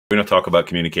We're going to talk about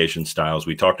communication styles.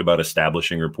 We talked about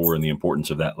establishing rapport and the importance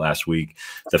of that last week.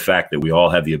 The fact that we all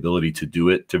have the ability to do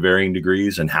it to varying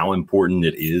degrees and how important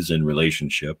it is in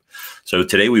relationship. So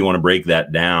today we want to break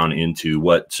that down into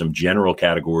what some general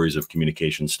categories of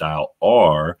communication style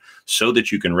are so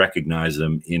that you can recognize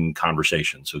them in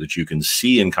conversation, so that you can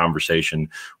see in conversation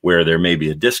where there may be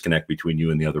a disconnect between you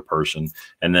and the other person.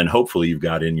 And then hopefully you've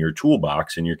got in your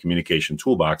toolbox, in your communication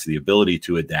toolbox, the ability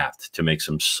to adapt, to make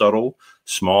some subtle,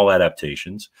 small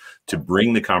adaptations to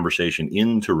bring the conversation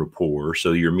into rapport,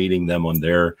 so you're meeting them on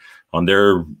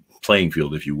their playing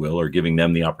field, if you will, or giving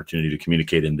them the opportunity to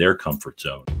communicate in their comfort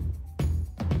zone.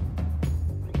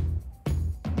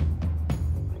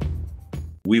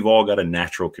 We've all got a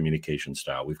natural communication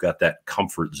style. We've got that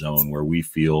comfort zone where we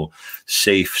feel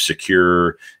safe,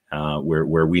 secure,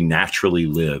 where we naturally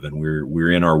live, and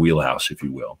we're in our wheelhouse, if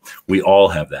you will. We all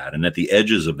have that. And at the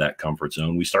edges of that comfort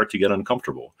zone, we start to get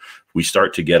uncomfortable. We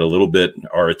start to get a little bit,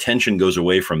 our attention goes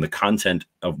away from the content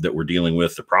that we're dealing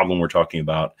with, the problem we're talking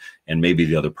about, and maybe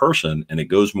the other person, and it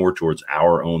goes more towards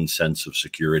our own sense of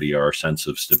security, our sense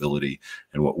of stability,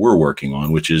 and what we're working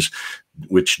on,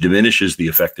 which diminishes the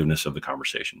effectiveness of the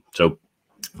conversation. So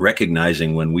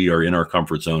recognizing when we are in our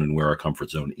comfort zone and where our comfort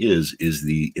zone is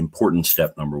the important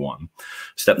step number one.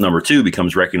 Step number two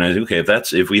becomes recognizing, okay,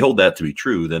 if we hold that to be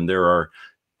true, then there are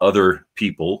other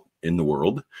people in the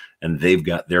world and they've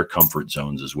got their comfort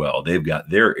zones as well. They've got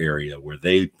their area where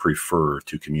they prefer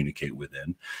to communicate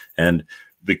within. And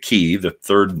the key, the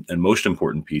third and most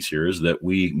important piece here, is that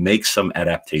we make some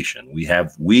adaptation. We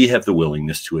have the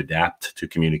willingness to adapt to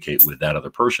communicate with that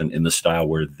other person in the style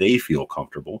where they feel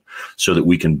comfortable, so that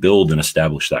we can build and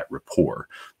establish that rapport.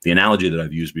 The analogy that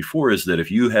I've used before is that if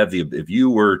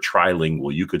you were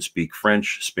trilingual, you could speak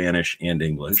French, Spanish, and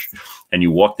English, and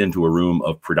you walked into a room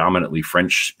of predominantly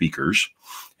French speakers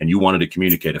and you wanted to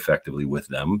communicate effectively with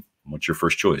them, what's your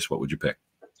first choice? What would you pick?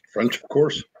 French, of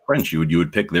course. French. You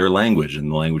would pick their language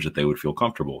and the language that they would feel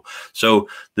comfortable. So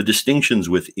the distinctions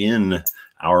within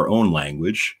our own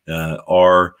language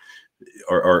are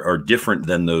different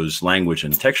than those language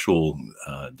and textual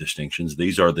distinctions.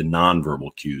 These are the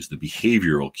nonverbal cues, the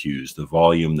behavioral cues, the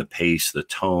volume, the pace, the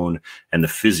tone, and the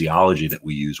physiology that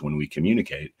we use when we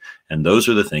communicate. And those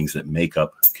are the things that make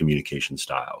up communication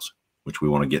styles, which we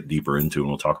want to get deeper into, and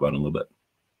we'll talk about in a little bit.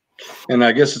 And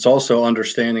I guess it's also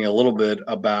understanding a little bit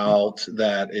about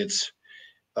that it's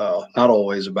not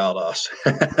always about us.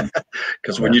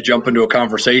 Because when you jump into a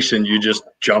conversation, you just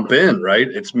jump in, right?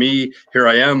 It's me, here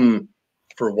I am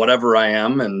for whatever I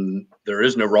am, and there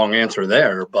is no wrong answer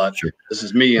there, but sure, this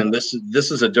is me, and this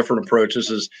is a different approach. This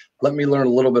is, let me learn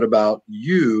a little bit about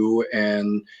you,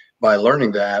 and by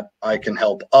learning that, I can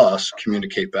help us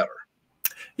communicate better.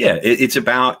 Yeah, it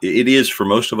is for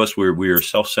most of us, we are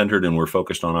self-centered and we're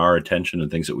focused on our attention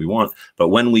and things that we want. But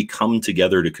when we come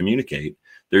together to communicate,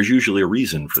 there's usually a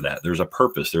reason for that. There's a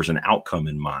purpose, there's an outcome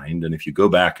in mind. And if you go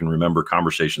back and remember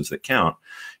conversations that count,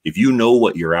 if you know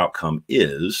what your outcome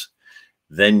is,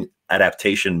 then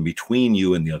adaptation between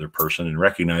you and the other person, and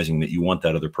recognizing that you want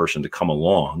that other person to come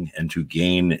along and to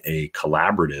gain a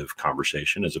collaborative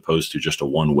conversation, as opposed to just a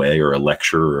one-way or a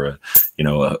lecture or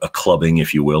a clubbing,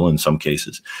 if you will, in some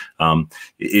cases.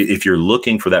 If you're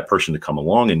looking for that person to come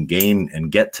along and gain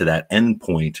and get to that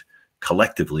endpoint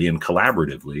collectively and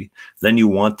collaboratively, then you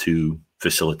want to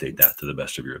facilitate that to the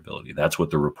best of your ability. That's what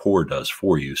the rapport does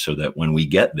for you, so that when we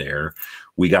get there,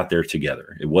 we got there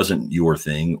together. It wasn't your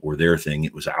thing or their thing,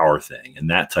 it was our thing. And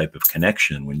that type of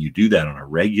connection, when you do that on a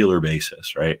regular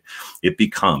basis, right, it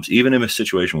becomes, even in a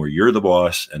situation where you're the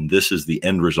boss and this is the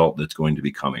end result that's going to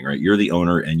be coming, right? You're the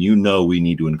owner and you know we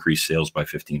need to increase sales by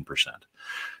 15%.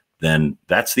 Then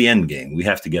that's the end game. We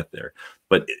have to get there.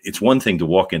 But it's one thing to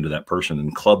walk into that person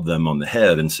and club them on the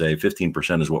head and say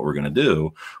 15% is what we're going to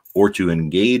do, or to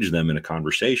engage them in a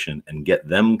conversation and get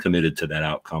them committed to that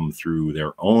outcome through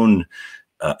their own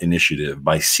initiative,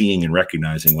 by seeing and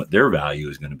recognizing what their value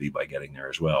is going to be by getting there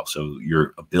as well. So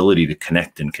your ability to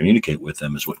connect and communicate with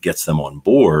them is what gets them on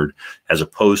board, as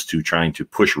opposed to trying to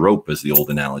push rope, as the old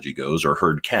analogy goes, or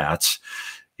herd cats.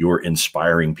 You're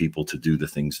inspiring people to do the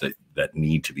things that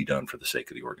need to be done for the sake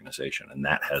of the organization. And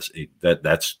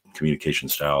that's communication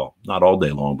style, not all day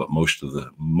long, but most of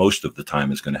the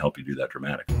time is going to help you do that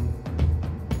dramatically.